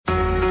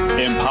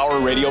Empower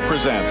Radio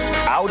presents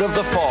Out of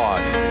the Fog.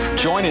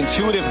 Join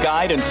intuitive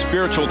guide and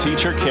spiritual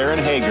teacher Karen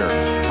Hager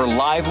for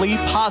lively,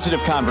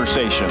 positive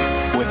conversation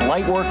with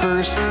light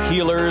workers,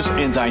 healers,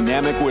 and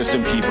dynamic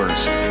wisdom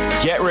keepers.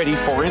 Get ready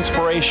for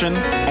inspiration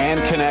and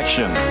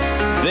connection.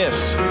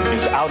 This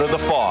is Out of the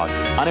Fog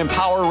on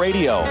Empower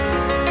Radio.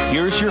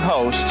 Here's your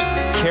host,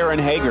 Karen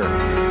Hager.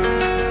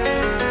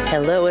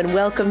 Hello and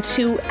welcome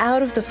to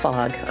Out of the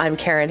Fog. I'm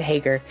Karen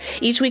Hager.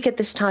 Each week at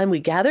this time, we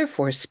gather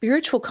for a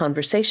spiritual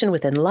conversation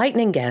with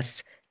enlightening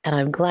guests, and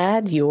I'm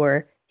glad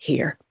you're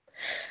here.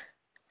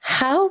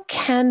 How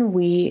can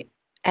we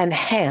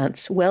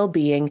enhance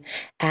well-being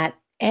at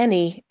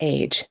any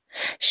age?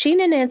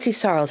 Sheena Nancy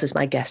Sarles is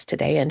my guest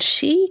today, and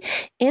she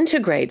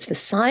integrates the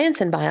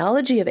science and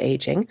biology of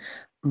aging,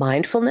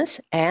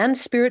 mindfulness, and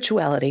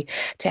spirituality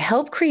to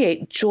help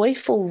create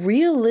joyful,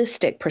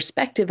 realistic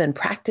perspective and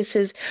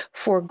practices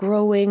for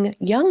growing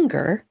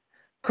younger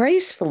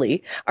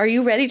gracefully. Are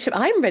you ready to?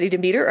 I'm ready to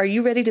meet her. Are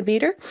you ready to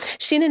meet her?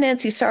 Sheena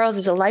Nancy Sarles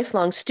is a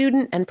lifelong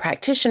student and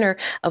practitioner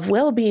of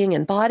well-being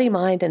in body,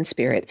 mind, and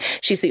spirit.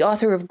 She's the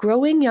author of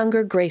Growing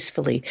Younger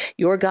Gracefully,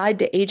 Your Guide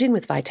to Aging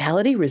with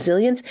Vitality,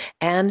 Resilience,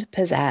 and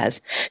Pizzazz.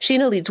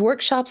 Sheena leads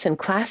workshops and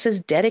classes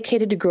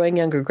dedicated to growing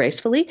younger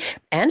gracefully,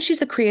 and she's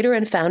the creator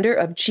and founder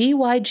of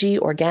GYG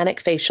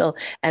Organic Facial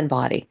and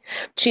Body.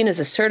 Sheena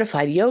is a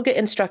certified yoga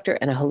instructor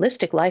and a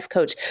holistic life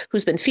coach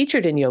who's been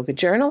featured in Yoga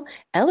Journal,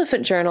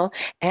 Elephant Journal,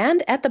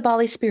 and at the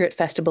Bali Spirit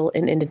Festival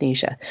in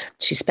Indonesia.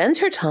 She spends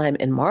her time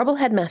in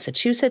Marblehead,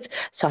 Massachusetts,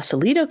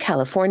 Sausalito,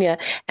 California,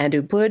 and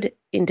Ubud,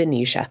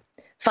 Indonesia.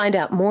 Find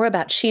out more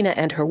about Sheena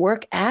and her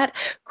work at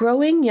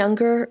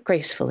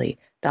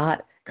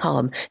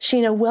growingyoungergracefully.com.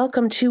 Sheena,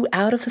 welcome to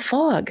Out of the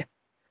Fog.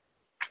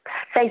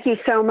 Thank you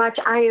so much.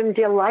 I am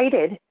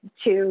delighted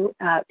to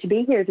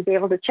be here, to be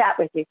able to chat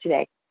with you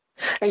today.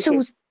 Thank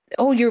you.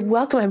 Oh, you're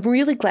welcome. I'm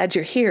really glad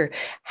you're here.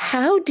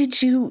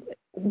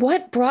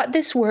 What brought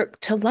this work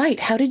to light?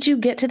 How did you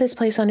get to this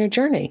place on your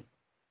journey?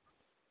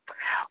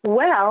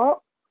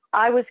 Well,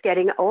 I was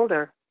getting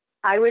older.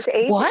 I was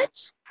aging.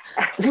 What?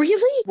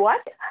 Really?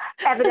 What?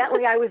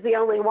 Evidently, I was the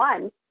only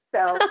one.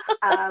 So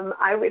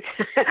I was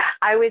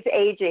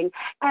aging.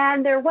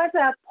 And there was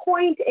a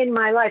point in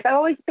my life. I've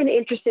always been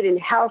interested in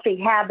healthy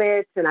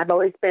habits, and I've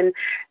always been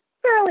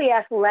fairly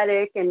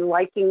athletic and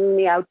liking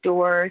the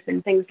outdoors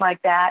and things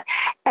like that.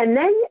 And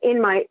then in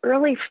my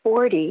early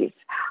 40s,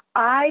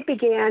 I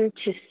began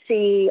to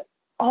see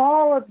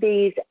all of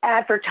these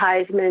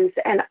advertisements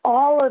and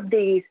all of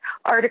these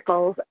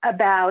articles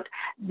about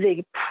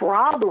the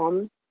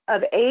problem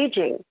of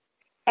aging.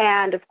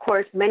 And of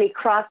course, many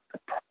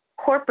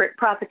corporate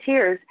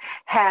profiteers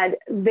had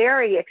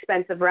very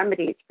expensive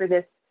remedies for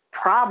this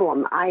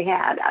problem I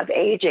had of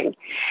aging.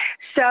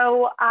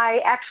 So I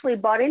actually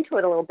bought into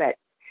it a little bit.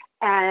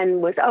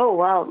 And was,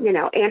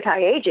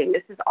 anti-aging,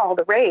 this is all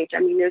the rage.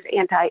 I mean, there's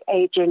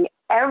anti-aging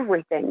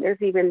everything.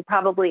 There's even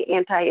probably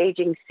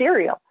anti-aging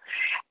cereal.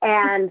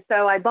 And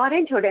so I bought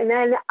into it. And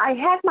then I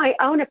had my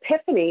own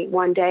epiphany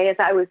one day as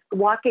I was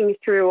walking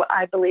through,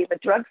 I believe, a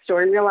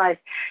drugstore and realized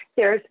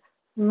there's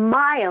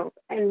miles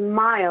and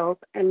miles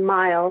and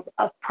miles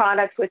of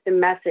products with the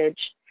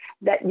message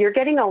that you're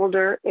getting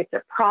older. It's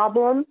a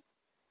problem.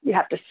 You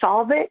have to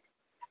solve it.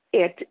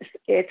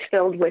 It's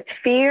filled with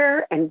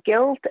fear and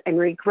guilt and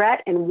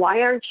regret. And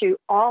why aren't you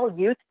all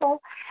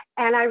youthful?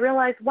 And I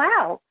realized,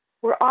 wow,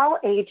 we're all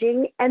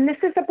aging, and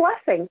this is a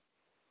blessing.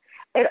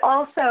 It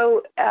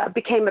also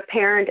became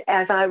apparent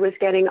as I was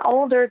getting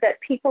older that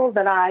people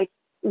that I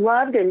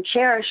loved and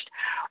cherished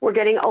were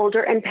getting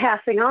older and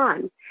passing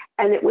on.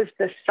 And it was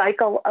the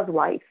cycle of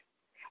life.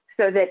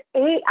 So that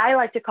I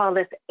like to call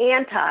this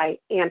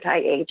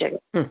anti-aging.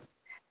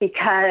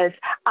 Because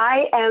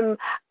I am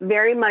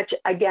very much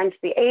against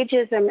the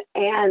ageism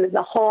and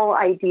the whole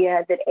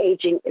idea that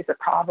aging is a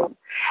problem.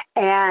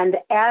 And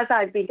as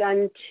I've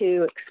begun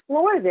to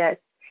explore this,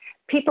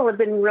 people have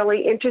been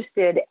really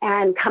interested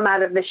and come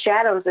out of the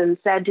shadows and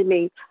said to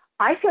me,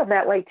 I feel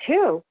that way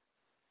too.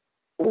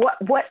 What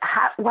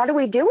do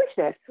we do with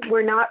this?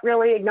 We're not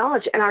really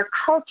acknowledged. And our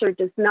culture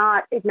does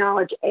not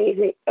acknowledge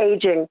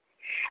aging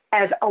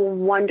as a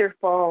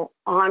wonderful,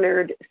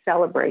 honored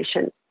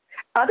celebration.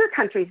 Other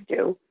countries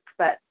do,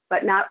 but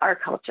not our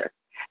culture.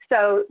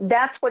 So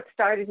that's what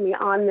started me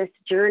on this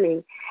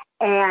journey.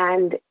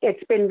 And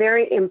it's been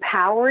very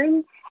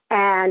empowering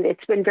and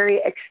it's been very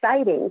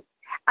exciting.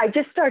 I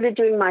just started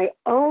doing my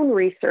own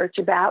research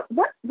about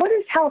what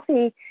is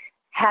healthy,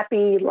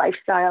 happy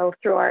lifestyle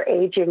through our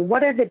aging?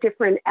 What are the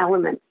different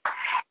elements?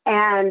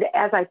 And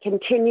as I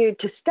continued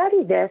to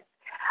study this,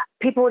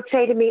 people would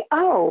say to me,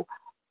 oh,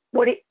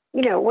 what are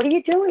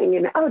you doing?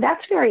 And, oh,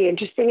 that's very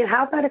interesting. And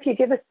how about if you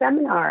give a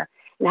seminar?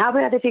 And how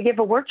about if you give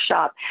a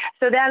workshop?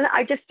 So then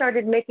I just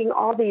started making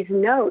all these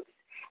notes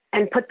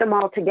and put them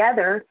all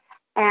together.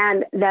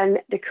 And then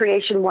the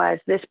creation was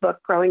this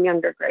book, Growing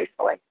Younger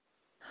Gracefully.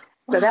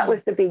 So that was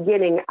the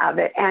beginning of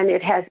it. And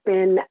it has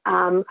been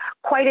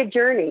quite a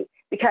journey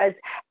because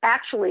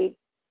actually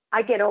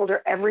I get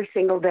older every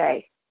single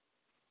day.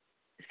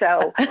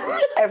 So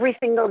every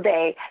single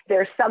day,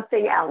 there's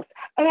something else.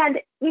 And,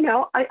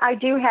 I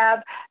do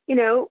have,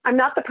 I'm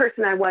not the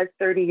person I was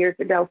 30 years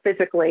ago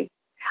physically,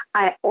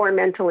 or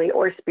mentally,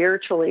 or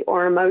spiritually,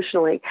 or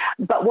emotionally.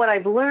 But what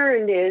I've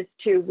learned is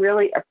to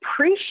really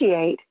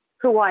appreciate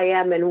who I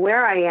am and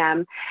where I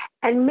am,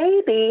 and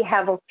maybe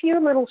have a few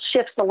little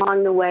shifts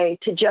along the way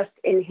to just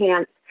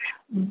enhance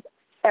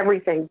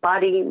everything,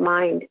 body,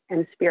 mind,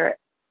 and spirit.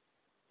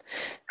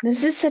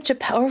 This is such a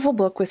powerful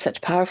book with such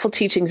powerful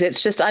teachings.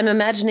 It's just, I'm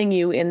imagining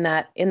you in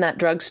that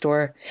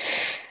drugstore.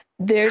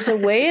 There's a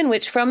way in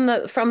which, from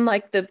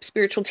like the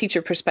spiritual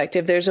teacher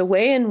perspective, there's a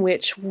way in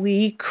which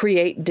we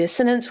create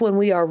dissonance when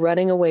we are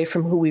running away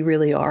from who we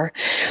really are.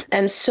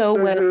 And so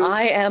when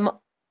I am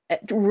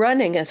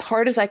running as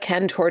hard as I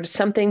can towards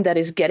something that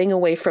is getting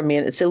away from me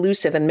and it's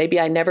elusive and maybe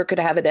I never could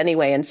have it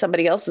anyway and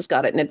somebody else has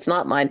got it and it's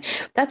not mine,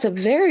 that's a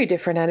very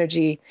different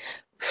energy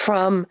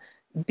from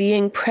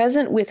being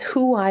present with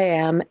who I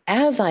am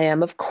as I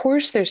am. Of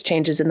course, there's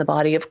changes in the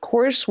body. Of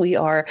course, we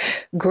are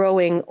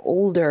growing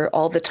older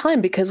all the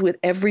time because with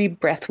every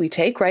breath we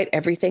take, right,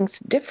 everything's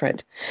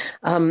different.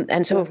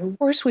 And so, of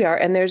course, we are.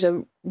 And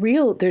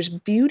there's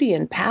beauty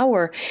and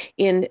power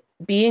in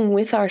being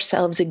with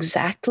ourselves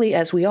exactly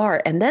as we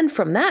are. And then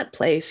from that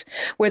place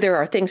where there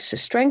are things to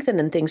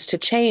strengthen and things to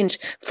change,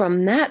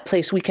 from that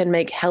place, we can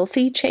make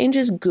healthy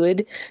changes,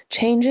 good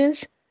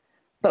changes,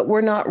 but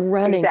we're not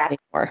running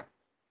anymore.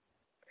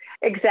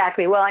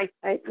 Exactly. Well, I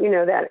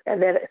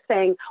that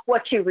saying,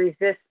 what you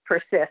resist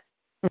persists.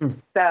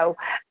 So,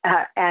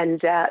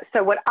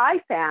 so what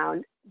I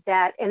found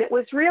that, and it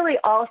was really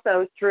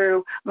also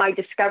through my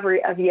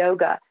discovery of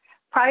yoga.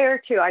 Prior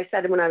to, I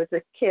said when I was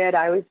a kid,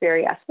 I was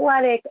very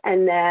athletic.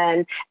 And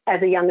then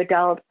as a young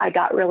adult, I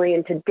got really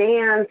into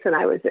dance and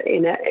I was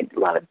in a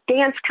lot of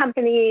dance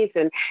companies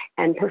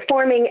and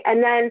performing.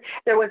 And then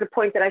there was a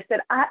point that I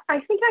said,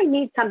 I think I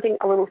need something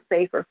a little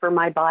safer for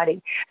my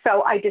body.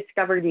 So I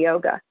discovered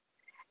yoga.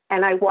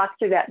 And I walked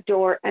through that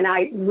door and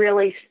I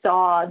really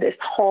saw this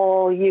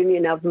whole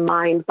union of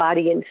mind,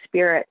 body, and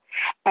spirit.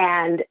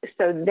 And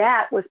so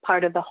that was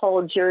part of the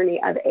whole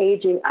journey of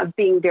aging, of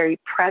being very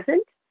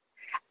present,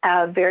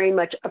 very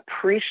much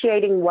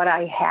appreciating what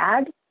I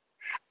had,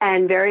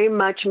 and very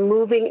much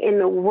moving in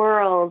the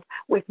world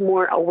with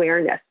more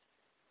awareness.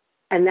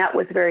 And that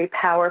was very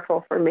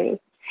powerful for me.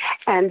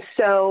 And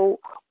so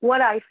what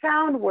I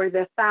found were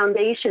the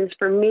foundations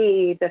for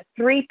me, the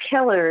 3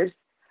 pillars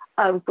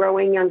of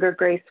growing younger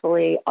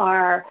gracefully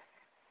are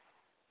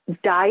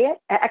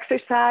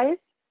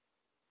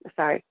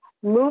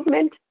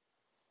movement,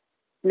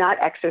 not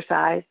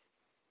exercise,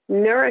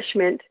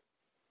 nourishment,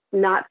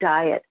 not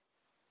diet,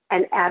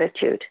 and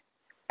attitude.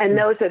 And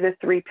those are the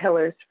 3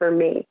 pillars for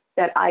me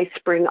that I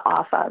spring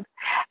off of.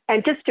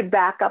 And just to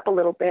back up a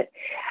little bit,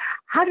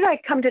 how did I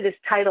come to this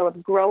title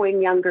of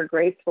Growing Younger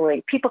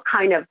Gracefully? People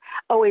kind of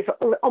always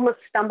almost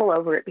stumble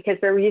over it because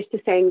they're used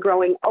to saying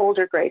growing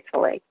older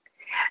gracefully.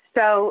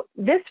 So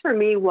this for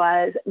me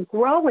was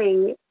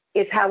growing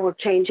is how we're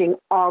changing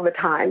all the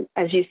time.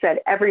 As you said,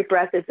 every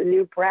breath is a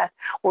new breath.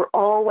 We're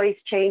always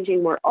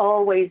changing. We're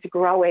always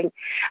growing.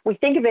 We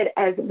think of it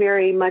as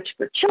very much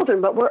for children,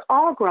 but we're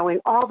all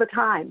growing all the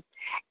time.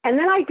 And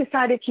then I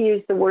decided to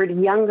use the word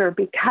younger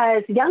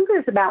because younger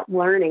is about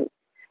learning,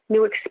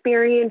 new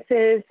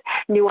experiences,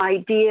 new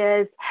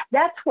ideas.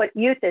 That's what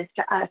youth is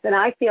to us. And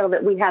I feel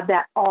that we have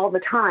that all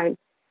the time.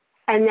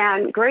 And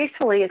then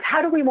gracefully is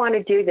how do we want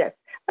to do this?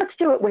 Let's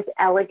do it with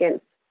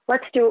elegance.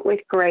 Let's do it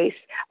with grace.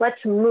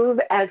 Let's move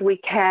as we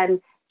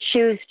can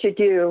choose to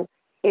do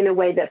in a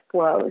way that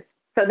flows.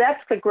 So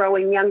that's the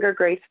Growing Younger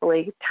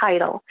Gracefully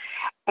title.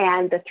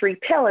 And the 3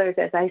 pillars,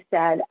 as I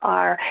said,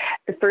 are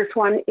the first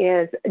one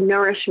is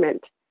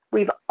nourishment.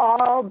 We've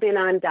all been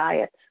on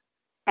diets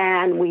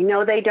and we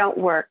know they don't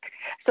work.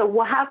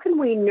 So how can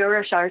we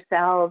nourish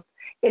ourselves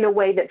in a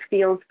way that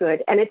feels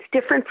good? And it's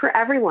different for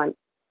everyone.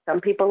 Some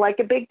people like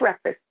a big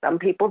breakfast. Some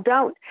people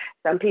don't.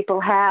 Some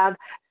people have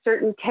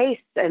certain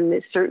tastes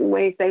and certain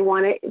ways they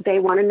want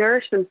to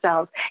nourish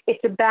themselves.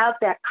 It's about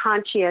that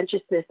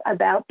conscientiousness,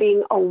 about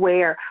being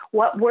aware.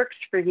 What works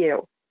for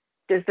you?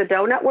 Does the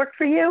donut work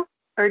for you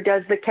or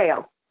does the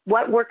kale?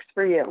 What works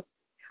for you?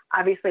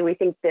 Obviously, we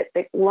think that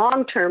the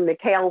long term, the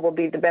kale will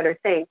be the better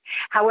thing.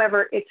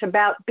 However, it's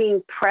about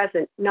being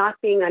present, not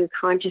being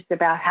unconscious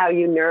about how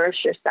you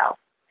nourish yourself.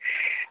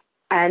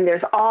 And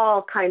there's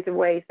all kinds of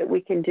ways that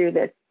we can do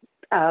this,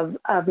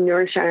 of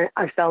nourishing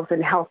ourselves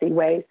in healthy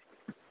ways.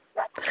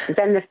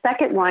 Then the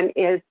second one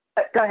is,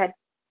 go ahead.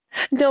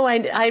 No,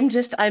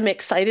 I'm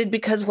excited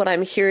because what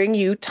I'm hearing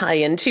you tie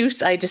into,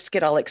 I just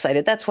get all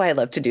excited. That's why I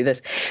love to do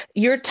this.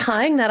 You're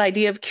tying that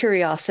idea of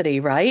curiosity,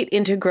 right,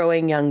 into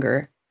growing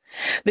younger.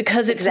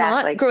 Because it's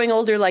not growing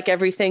older like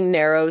everything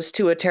narrows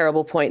to a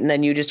terrible point and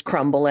then you just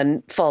crumble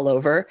and fall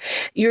over.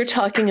 You're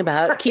talking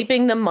about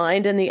keeping the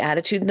mind and the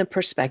attitude and the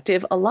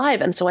perspective alive.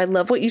 And so I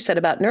love what you said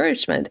about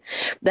nourishment.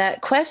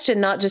 That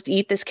question, not just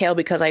eat this kale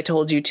because I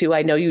told you to.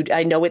 I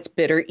know it's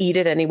bitter. Eat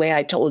it anyway.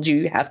 I told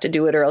you have to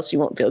do it or else you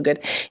won't feel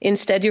good.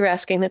 Instead, you're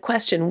asking the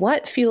question,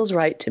 what feels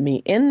right to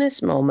me in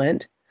this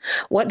moment?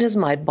 What does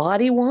my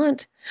body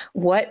want?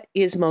 What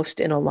is most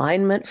in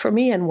alignment for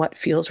me and what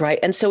feels right?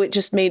 And so it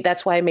just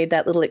that's why I made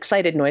that little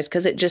excited noise,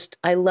 because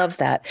I love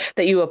that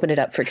you open it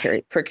up for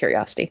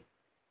curiosity.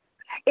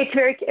 It's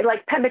very,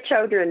 like Pema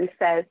Chodron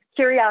says,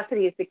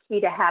 curiosity is the key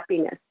to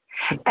happiness.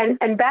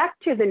 And back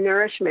to the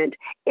nourishment,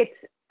 it's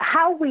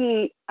how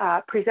we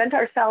present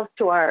ourselves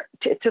to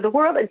the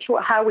world and to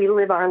how we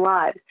live our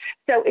lives.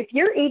 So if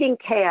you're eating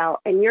kale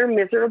and you're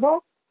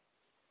miserable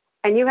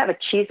and you have a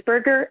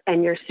cheeseburger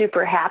and you're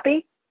super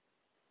happy,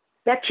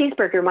 that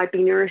cheeseburger might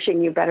be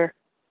nourishing you better.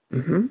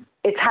 Mm-hmm.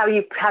 It's how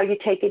you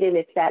take it in.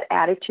 It's that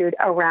attitude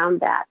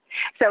around that.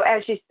 So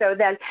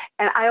then,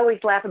 and I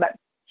always laugh about,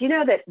 do you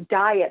know that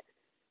diet,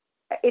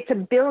 it's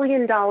 $1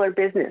 billion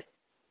business.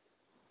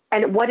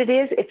 And what it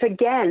is, it's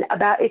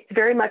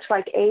very much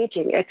like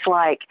aging. It's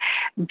like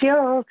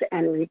guilt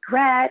and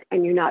regret,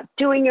 and you're not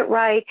doing it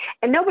right.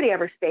 And nobody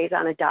ever stays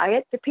on a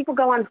diet. The people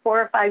go on 4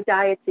 or 5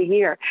 diets a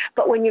year.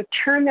 But when you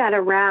turn that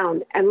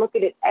around and look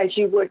at it as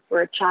you would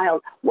for a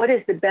child, what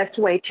is the best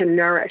way to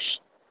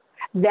nourish?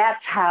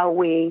 That's how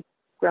we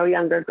grow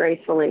younger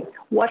gracefully.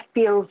 What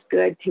feels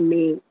good to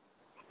me?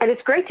 And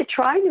it's great to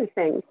try new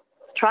things,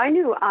 try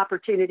new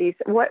opportunities.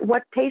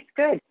 What tastes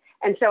good?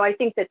 And so I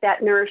think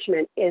that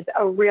nourishment is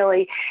of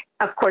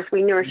course,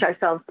 we nourish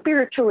ourselves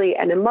spiritually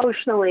and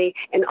emotionally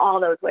in all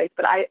those ways.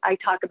 But I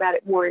talk about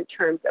it more in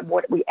terms of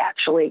what we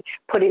actually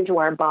put into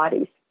our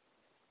bodies.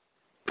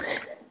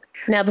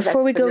 Now,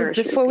 before we go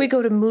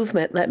to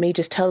movement, let me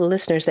just tell the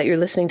listeners that you're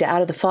listening to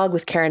Out of the Fog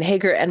with Karen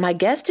Hager, and my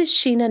guest is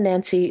Sheena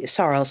Nancy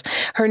Sarles.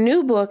 Her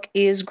new book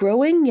is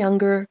Growing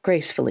Younger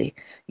Gracefully,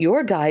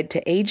 Your Guide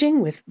to Aging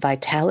with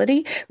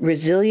Vitality,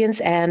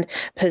 Resilience, and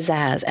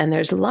Pizzazz. And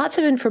there's lots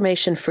of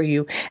information for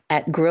you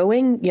at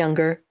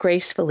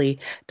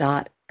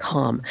growingyoungergracefully.com.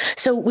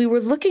 So we were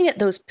looking at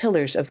those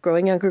pillars of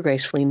growing younger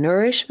gracefully: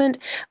 nourishment,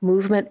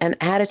 movement, and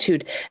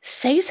attitude.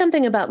 Say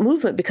something about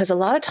movement, because a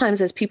lot of times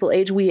as people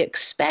age, we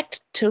expect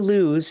to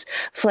lose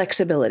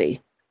flexibility.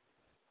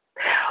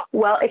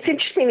 Well, it's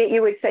interesting that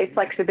you would say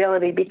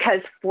flexibility, because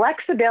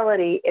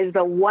flexibility is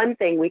the one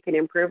thing we can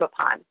improve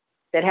upon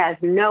that has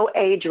no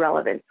age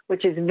relevance,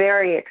 which is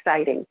very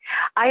exciting.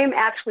 I am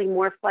actually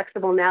more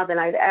flexible now than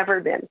I've ever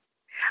been.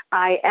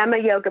 I am a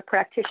yoga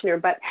practitioner,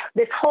 but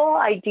this whole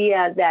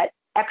idea that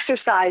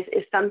exercise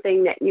is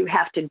something that you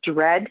have to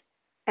dread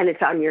and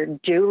it's on your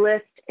do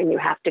list and you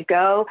have to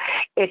go,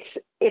 it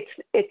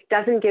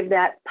doesn't give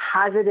that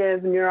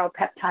positive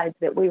neuropeptides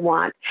that we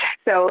want.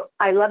 So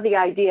I love the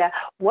idea.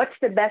 What's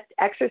the best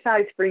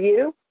exercise for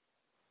you?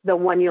 The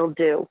one you'll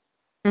do.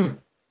 Mm.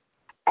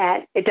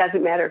 And it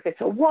doesn't matter if it's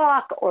a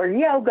walk or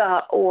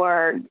yoga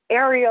or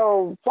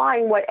aerial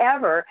flying,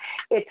 whatever.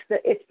 It's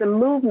the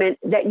movement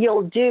that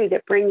you'll do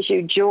that brings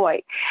you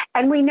joy.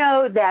 And we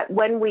know that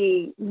when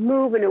we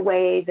move in a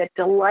way that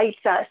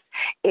delights us,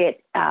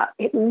 it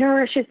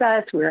nourishes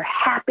us. We're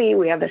happy.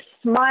 We have a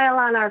smile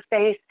on our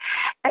face.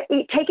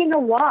 Taking a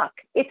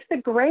walk, it's the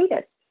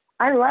greatest.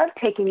 I love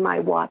taking my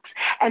walks.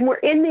 And we're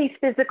in these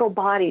physical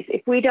bodies.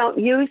 If we don't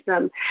use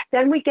them,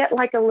 then we get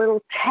like a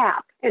little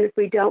tap. And if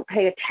we don't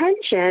pay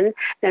attention,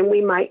 then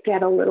we might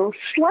get a little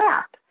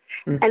slap.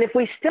 Mm. And if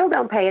we still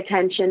don't pay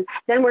attention,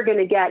 then we're going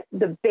to get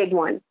the big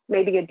one,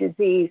 maybe a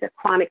disease, a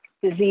chronic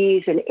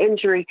disease, an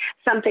injury,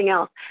 something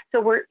else.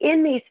 So we're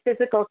in these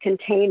physical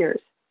containers.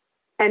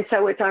 And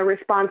so it's our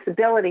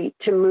responsibility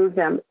to move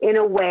them in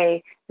a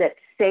way that's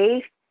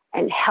safe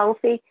and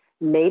healthy,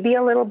 maybe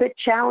a little bit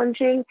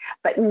challenging,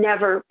 but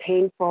never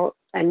painful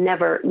and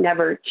never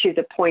to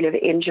the point of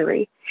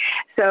injury.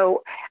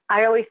 So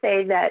I always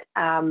say that,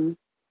 as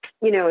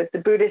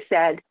the Buddha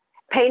said,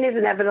 pain is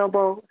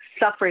inevitable,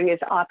 suffering is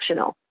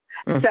optional.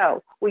 Mm.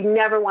 So we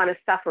never want to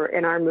suffer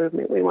in our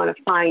movement. We want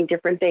to find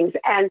different things.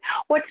 And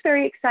what's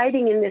very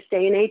exciting in this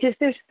day and age is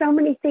there's so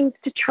many things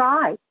to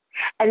try.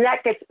 And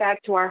that gets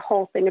back to our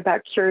whole thing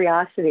about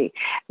curiosity.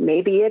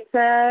 Maybe it's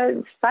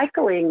a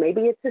cycling,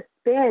 maybe it's a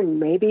spin,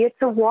 maybe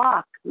it's a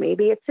walk,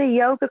 maybe it's a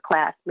yoga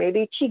class,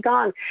 maybe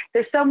Qigong.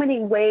 There's so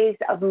many ways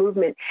of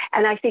movement.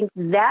 And I think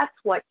that's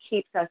what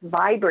keeps us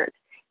vibrant,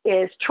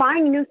 is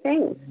trying new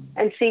things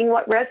and seeing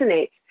what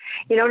resonates.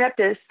 You don't have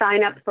to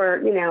sign up for,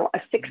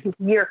 a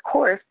 6-year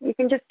course. You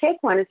can just take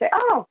one and say,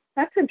 oh,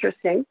 that's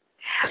interesting.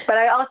 But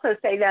I also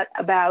say that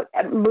about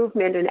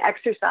movement and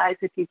exercise.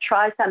 If you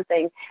try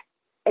something,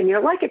 and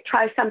you're like it,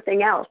 try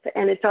something else.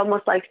 And it's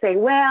almost like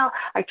saying, well,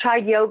 I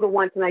tried yoga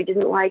once and I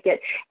didn't like it.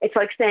 It's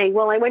like saying,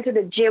 well, I went to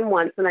the gym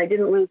once and I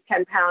didn't lose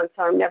 10 pounds,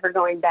 so I'm never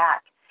going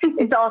back.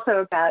 It's also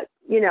about,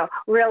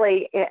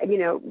 really,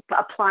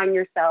 applying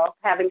yourself,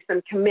 having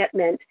some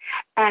commitment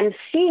and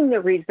seeing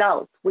the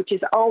results, which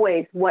is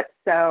always what's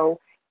so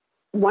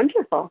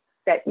wonderful.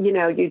 That,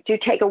 you do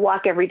take a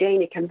walk every day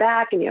and you come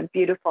back and you have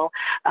beautiful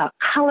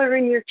color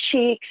in your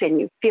cheeks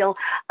and you feel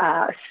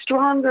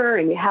stronger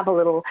and you have a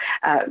little,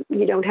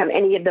 you don't have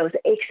any of those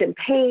aches and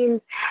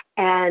pains.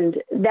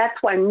 And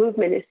that's why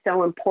movement is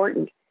so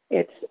important.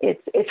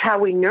 It's how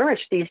we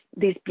nourish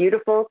these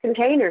beautiful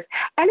containers.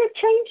 And it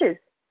changes.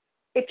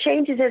 It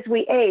changes as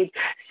we age.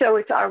 So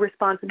it's our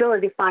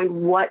responsibility to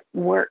find what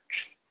works.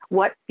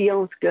 what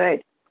feels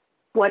good,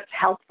 what's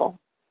helpful.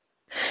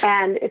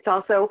 And it's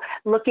also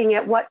looking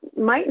at what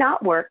might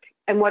not work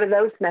and what are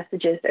those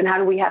messages and how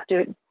do we have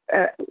to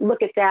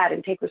look at that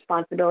and take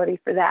responsibility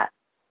for that.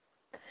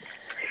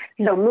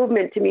 So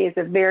movement to me is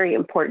a very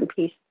important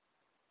piece.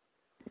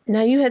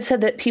 Now, you had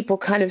said that people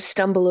kind of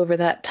stumble over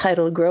that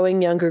title,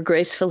 Growing Younger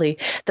Gracefully.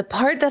 The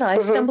part that I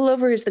stumble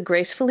over is the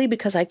gracefully,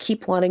 because I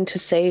keep wanting to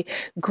say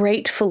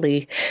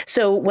gratefully.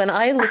 So when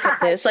I look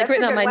at this, like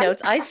written on my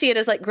notes, I see it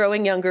as like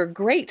growing younger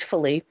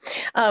gratefully.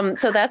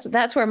 So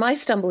that's where my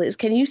stumble is.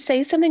 Can you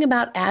say something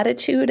about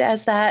attitude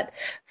as that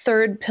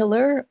third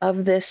pillar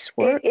of this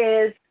work? It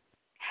is,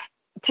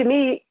 to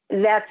me,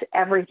 that's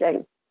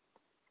everything.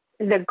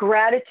 The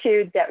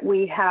gratitude that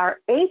we are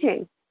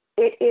aging.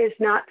 It is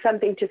not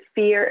something to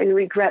fear and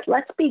regret.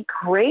 Let's be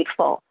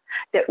grateful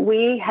that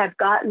we have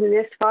gotten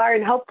this far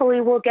and hopefully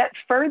we'll get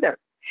further.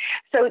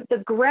 So the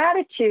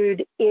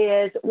gratitude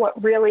is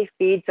what really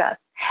feeds us.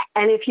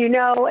 And if you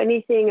know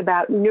anything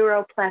about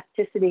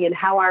neuroplasticity and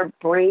how our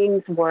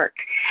brains work,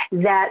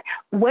 that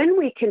when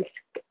we can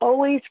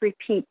always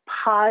repeat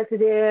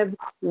positive,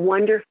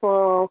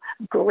 wonderful,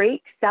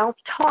 great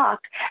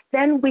self-talk,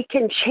 then we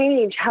can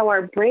change how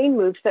our brain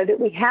moves so that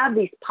we have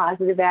these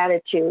positive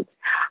attitudes.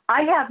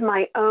 I have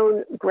my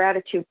own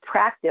gratitude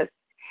practice,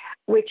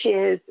 which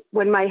is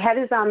when my head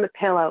is on the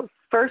pillow,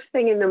 first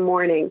thing in the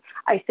morning,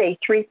 I say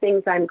 3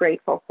 things I'm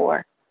grateful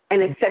for.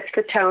 And it sets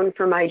the tone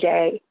for my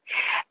day.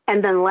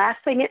 And then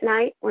last thing at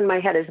night, when my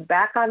head is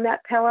back on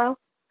that pillow,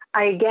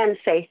 I again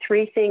say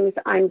 3 things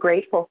I'm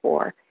grateful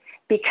for.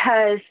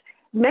 Because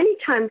many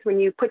times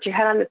when you put your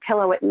head on the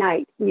pillow at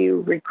night,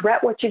 you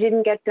regret what you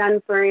didn't get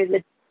done for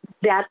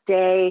that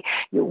day.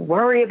 You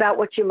worry about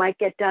what you might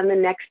get done the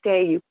next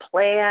day. You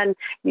plan.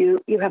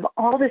 You have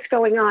all this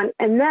going on.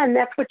 And then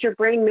that's what your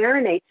brain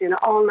marinates in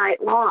all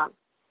night long.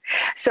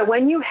 So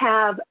when you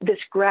have this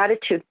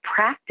gratitude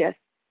practice,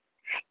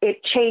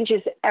 it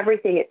changes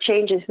everything. It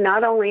changes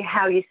not only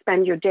how you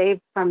spend your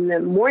day from the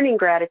morning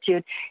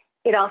gratitude,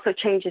 it also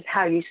changes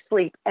how you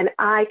sleep. And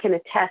I can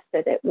attest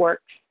that it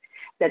works,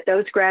 that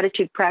those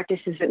gratitude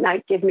practices at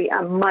night give me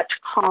a much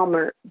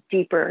calmer,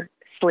 deeper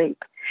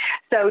sleep.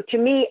 So to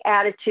me,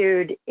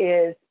 attitude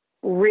is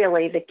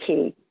really the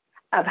key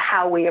of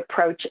how we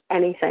approach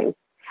anything.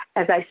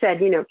 As I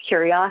said,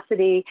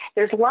 curiosity,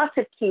 there's lots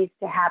of keys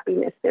to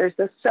happiness. There's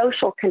the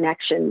social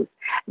connections,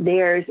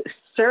 there's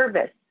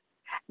service,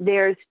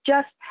 there's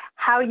just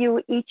how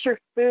you eat your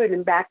food,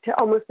 and back to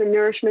almost the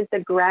nourishment, the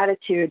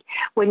gratitude.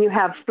 When you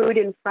have food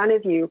in front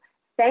of you,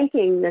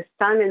 thanking the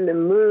sun and the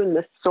moon,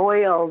 the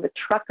soil, the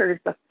truckers,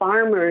 the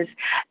farmers,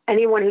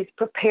 anyone who's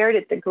prepared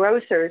it, the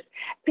grocers,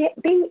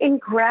 being in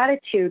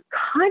gratitude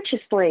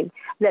consciously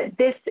that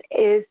this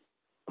is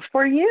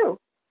for you.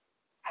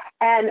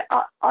 And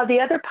the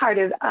other part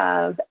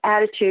of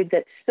attitude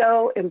that's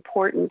so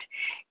important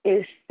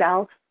is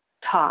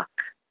self-talk.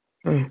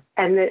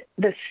 And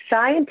the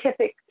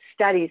scientific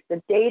studies,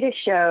 the data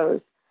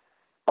shows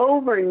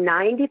over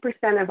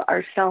 90% of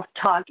our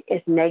self-talk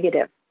is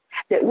negative,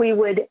 that we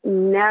would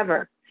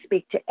never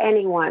speak to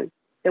anyone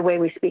the way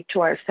we speak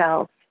to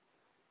ourselves.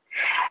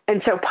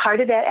 And so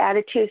part of that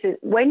attitude is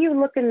when you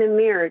look in the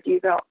mirror, do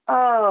you go,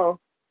 oh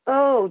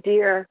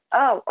dear,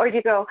 or do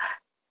you go,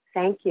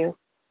 thank you.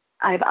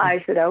 I have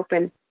eyes that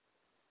open.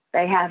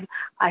 I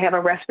have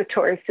a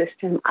respiratory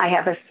system. I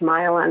have a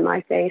smile on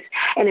my face.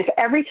 And if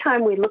every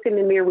time we look in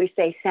the mirror, we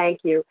say thank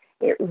you,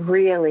 it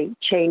really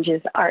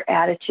changes our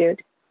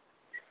attitude.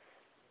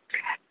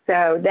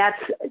 So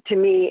that's, to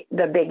me,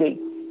 the biggie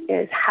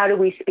is how do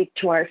we speak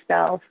to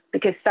ourselves?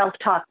 Because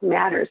self-talk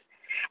matters.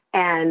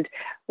 And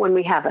when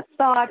we have a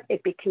thought,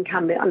 it can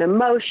become an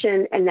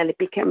emotion, and then it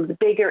becomes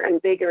bigger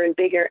and bigger and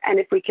bigger. And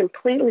if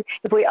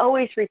we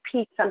always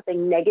repeat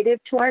something negative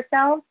to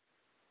ourselves,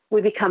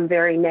 we become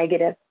very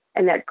negative,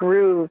 and that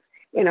groove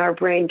in our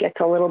brain gets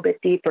a little bit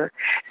deeper.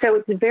 So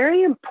it's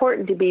very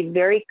important to be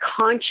very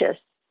conscious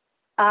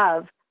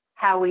of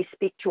how we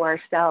speak to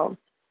ourselves.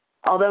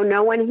 Although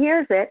no one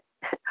hears it,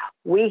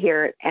 we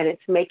hear it, and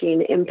it's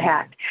making an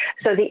impact.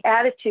 So the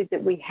attitude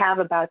that we have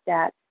about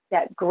that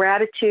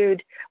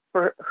gratitude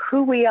for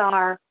who we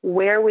are,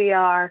 where we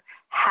are,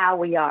 how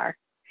we are.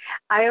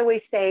 I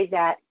always say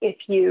that if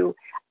you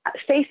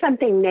say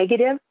something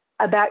negative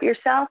about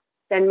yourself,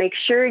 then make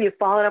sure you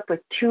follow it up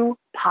with 2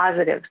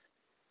 positives.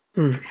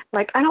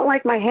 Like, I don't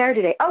like my hair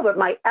today. Oh, but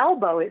my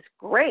elbow is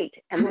great.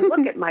 And then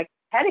look at my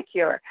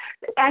pedicure.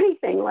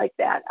 Anything like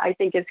that, I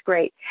think is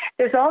great.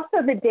 There's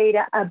also the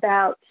data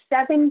about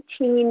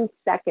 17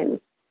 seconds,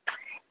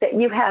 that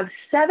you have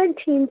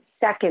 17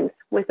 seconds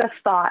with a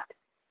thought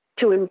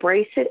to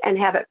embrace it and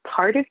have it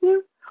part of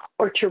you,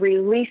 or to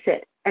release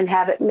it and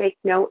have it make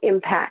no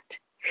impact.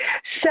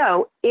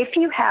 So if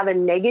you have a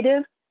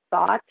negative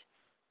thought,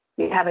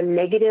 you have a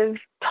negative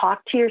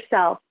talk to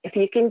yourself, if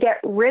you can get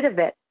rid of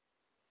it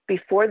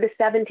before the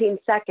 17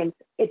 seconds,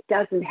 it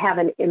doesn't have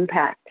an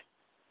impact,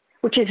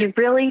 which is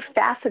really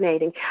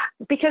fascinating,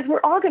 because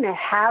we're all going to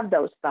have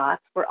those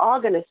thoughts. We're all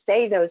going to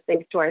say those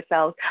things to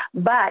ourselves.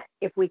 But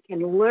if we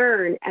can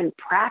learn and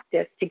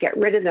practice to get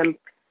rid of them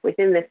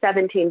within the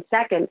 17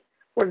 seconds,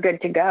 we're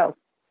good to go.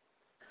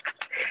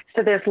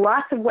 So there's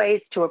lots of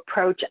ways to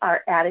approach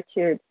our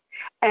attitudes.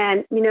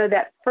 And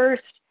the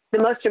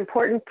most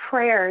important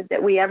prayer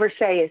that we ever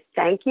say is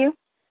thank you.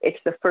 It's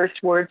the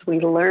first words we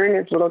learn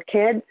as little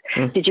kids.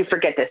 Did you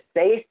forget to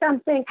say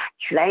something?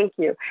 Thank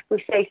you.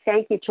 We say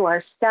thank you to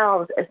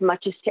ourselves as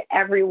much as to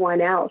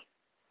everyone else.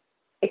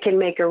 It can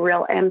make a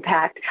real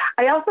impact.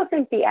 I also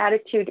think the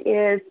attitude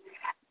is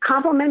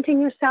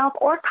complimenting yourself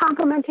or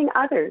complimenting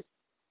others.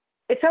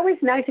 It's always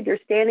nice if you're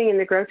standing in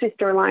the grocery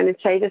store line and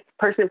say to this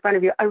person in front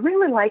of you, I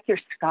really like your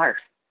scarf.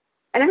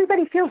 And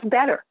everybody feels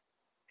better.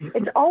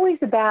 It's always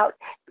about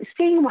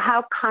seeing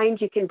how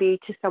kind you can be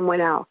to someone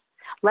else,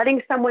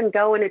 letting someone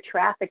go in a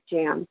traffic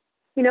jam,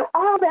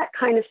 all that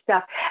kind of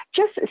stuff.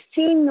 Just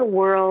seeing the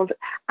world.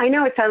 I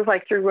know it sounds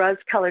like through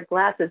rose-colored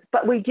glasses,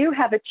 but we do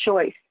have a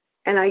choice.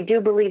 And I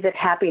do believe that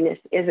happiness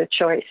is a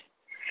choice.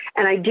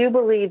 And I do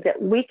believe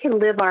that we can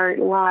live our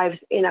lives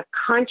in a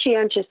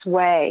conscientious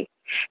way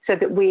so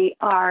that we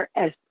are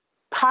as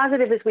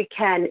positive as we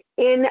can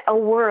in a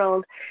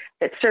world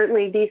that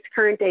certainly these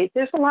current days,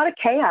 there's a lot of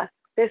chaos.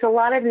 There's a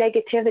lot of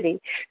negativity.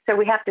 So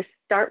we have to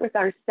start with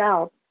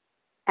ourselves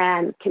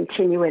and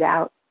continue it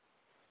out,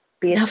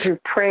 be it through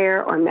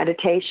prayer or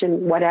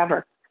meditation,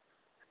 whatever.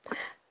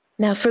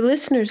 Now, for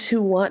listeners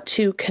who want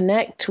to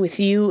connect with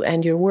you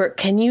and your work,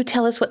 can you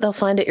tell us what they'll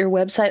find at your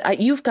website?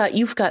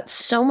 You've got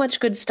so much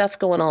good stuff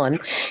going on.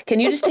 Can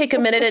you just take a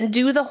minute and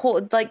do the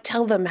whole,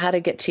 tell them how to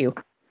get to you?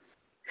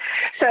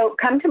 So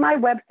come to my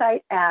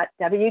website at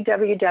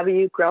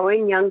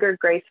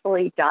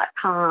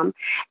www.growingyoungergracefully.com.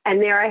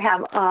 And there I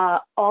have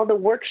all the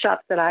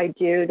workshops that I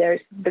do.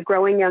 There's the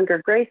Growing Younger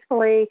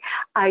Gracefully.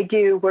 I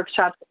do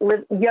workshops,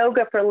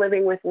 yoga for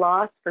living with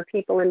loss for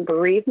people in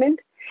bereavement.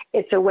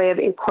 It's a way of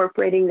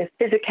incorporating the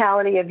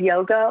physicality of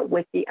yoga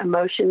with the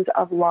emotions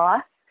of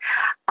loss.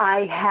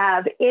 I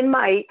have in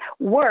my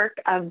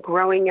work of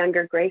Growing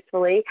Younger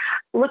Gracefully,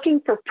 looking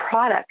for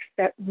products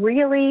that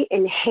really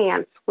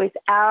enhance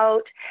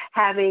without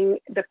having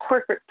the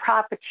corporate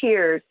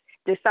profiteers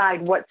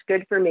decide what's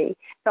good for me.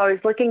 So I was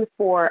looking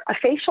for a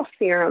facial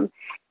serum,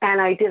 and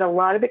I did a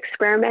lot of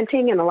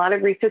experimenting and a lot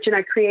of research, and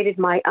I created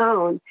my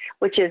own,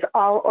 which is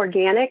all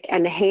organic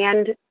and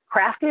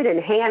handcrafted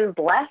and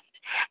hand-blessed.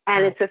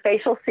 And it's a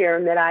facial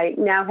serum that I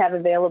now have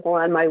available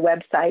on my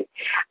website.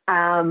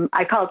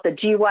 I call it the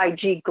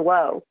GYG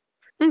Glow.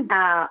 Then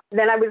I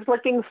was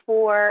looking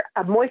for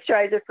a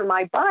moisturizer for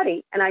my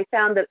body, and I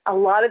found that a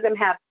lot of them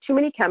have too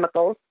many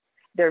chemicals.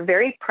 They're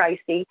very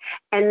pricey,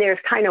 and there's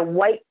kind of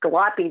white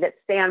gloppy that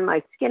stay on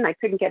my skin. I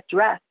couldn't get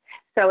dressed.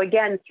 So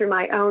again, through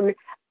my own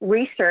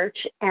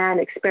research and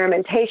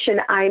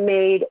experimentation, I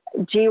made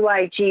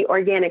GYG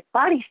Organic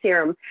Body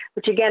Serum,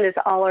 which again is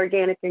all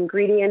organic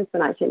ingredients,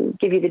 and I can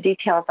give you the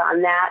details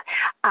on that,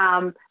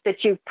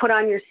 that you put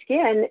on your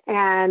skin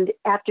and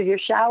after your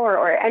shower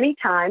or any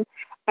time.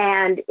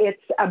 And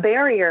it's a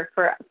barrier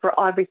for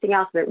everything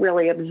else that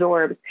really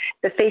absorbs.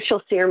 The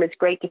facial serum is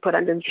great to put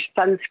under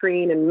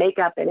sunscreen and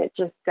makeup, and it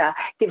just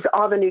gives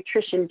all the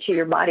nutrition to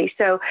your body.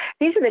 So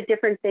these are the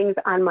different things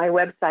on my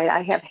website.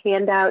 I have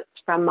handouts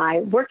from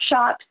my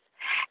workshops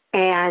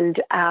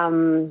and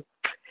all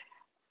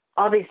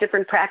these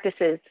different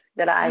practices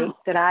that I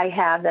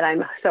have that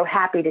I'm so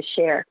happy to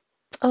share.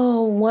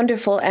 Oh,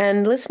 wonderful.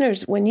 And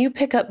listeners, when you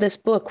pick up this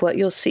book, what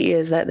you'll see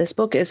is that this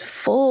book is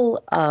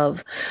full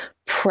of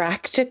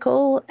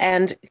practical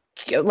and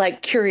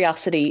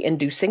curiosity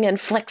inducing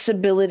and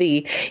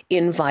flexibility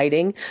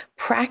inviting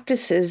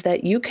practices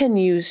that you can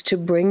use to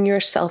bring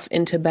yourself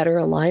into better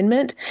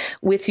alignment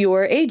with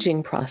your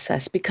aging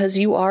process, because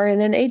you are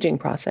in an aging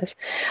process.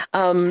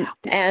 And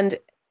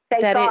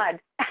Thank God.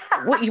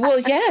 Well,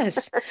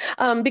 yes,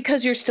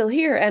 because you're still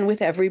here, and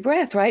with every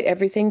breath, right,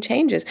 everything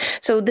changes.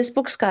 So this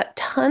book's got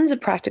tons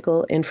of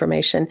practical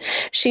information.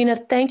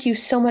 Sheena, thank you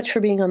so much for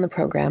being on the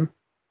program.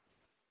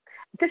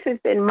 This has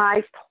been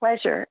my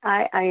pleasure.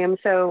 I am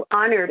so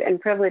honored and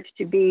privileged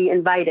to be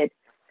invited,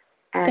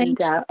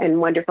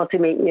 and wonderful to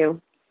meet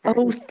you.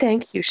 Oh,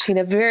 thank you,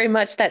 Sheena, very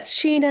much. That's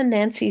Sheena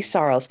Nancy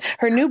Sarles.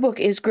 Her new book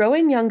is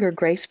Growing Younger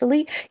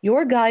Gracefully,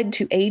 Your Guide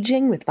to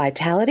Aging with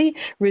Vitality,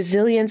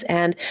 Resilience,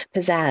 and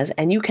Pizzazz.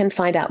 And you can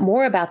find out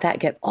more about that,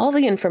 get all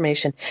the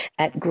information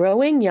at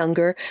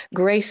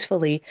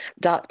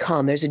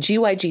growingyoungergracefully.com. There's a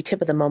GYG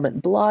Tip of the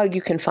Moment blog.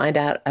 You can find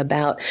out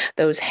about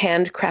those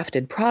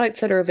handcrafted products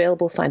that are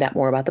available, find out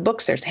more about the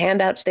books. There's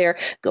handouts there.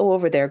 Go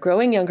over there,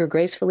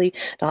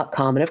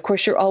 growingyoungergracefully.com. And of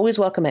course, you're always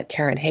welcome at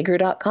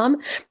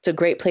KarenHager.com. It's a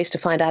great place to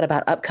find out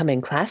about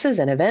upcoming classes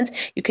and events.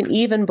 You can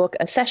even book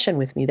a session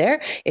with me there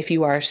if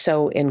you are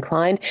so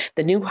inclined.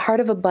 The new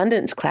Heart of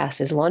Abundance class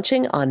is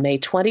launching on May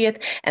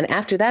 20th, and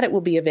after that it will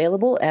be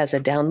available as a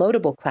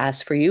downloadable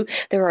class for you.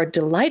 There are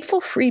delightful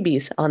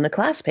freebies on the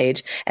class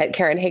page at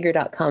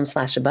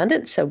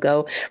KarenHager.com/abundance, so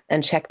go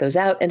and check those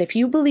out. And if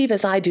you believe,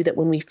 as I do, that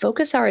when we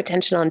focus our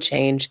attention on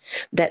change,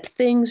 that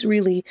things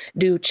really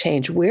do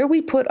change. Where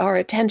we put our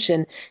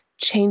attention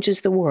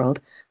changes the world.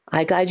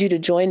 I guide you to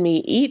join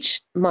me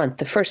each month,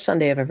 the first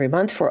Sunday of every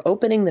month, for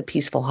Opening the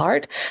Peaceful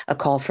Heart, a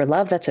call for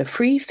love. That's a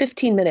free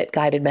 15-minute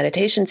guided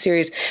meditation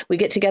series. We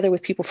get together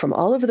with people from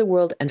all over the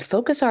world and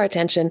focus our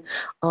attention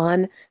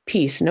on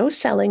peace. No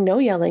selling, no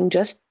yelling,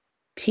 just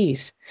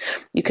peace.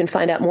 You can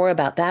find out more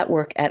about that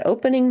work at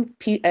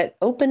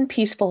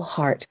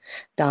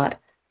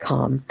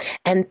openpeacefulheart.com.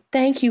 And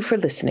thank you for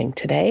listening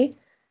today.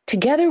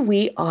 Together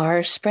we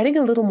are spreading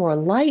a little more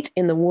light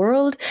in the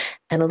world,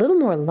 and a little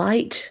more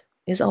light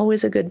is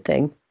always a good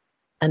thing.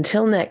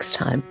 Until next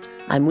time,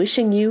 I'm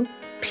wishing you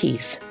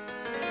peace.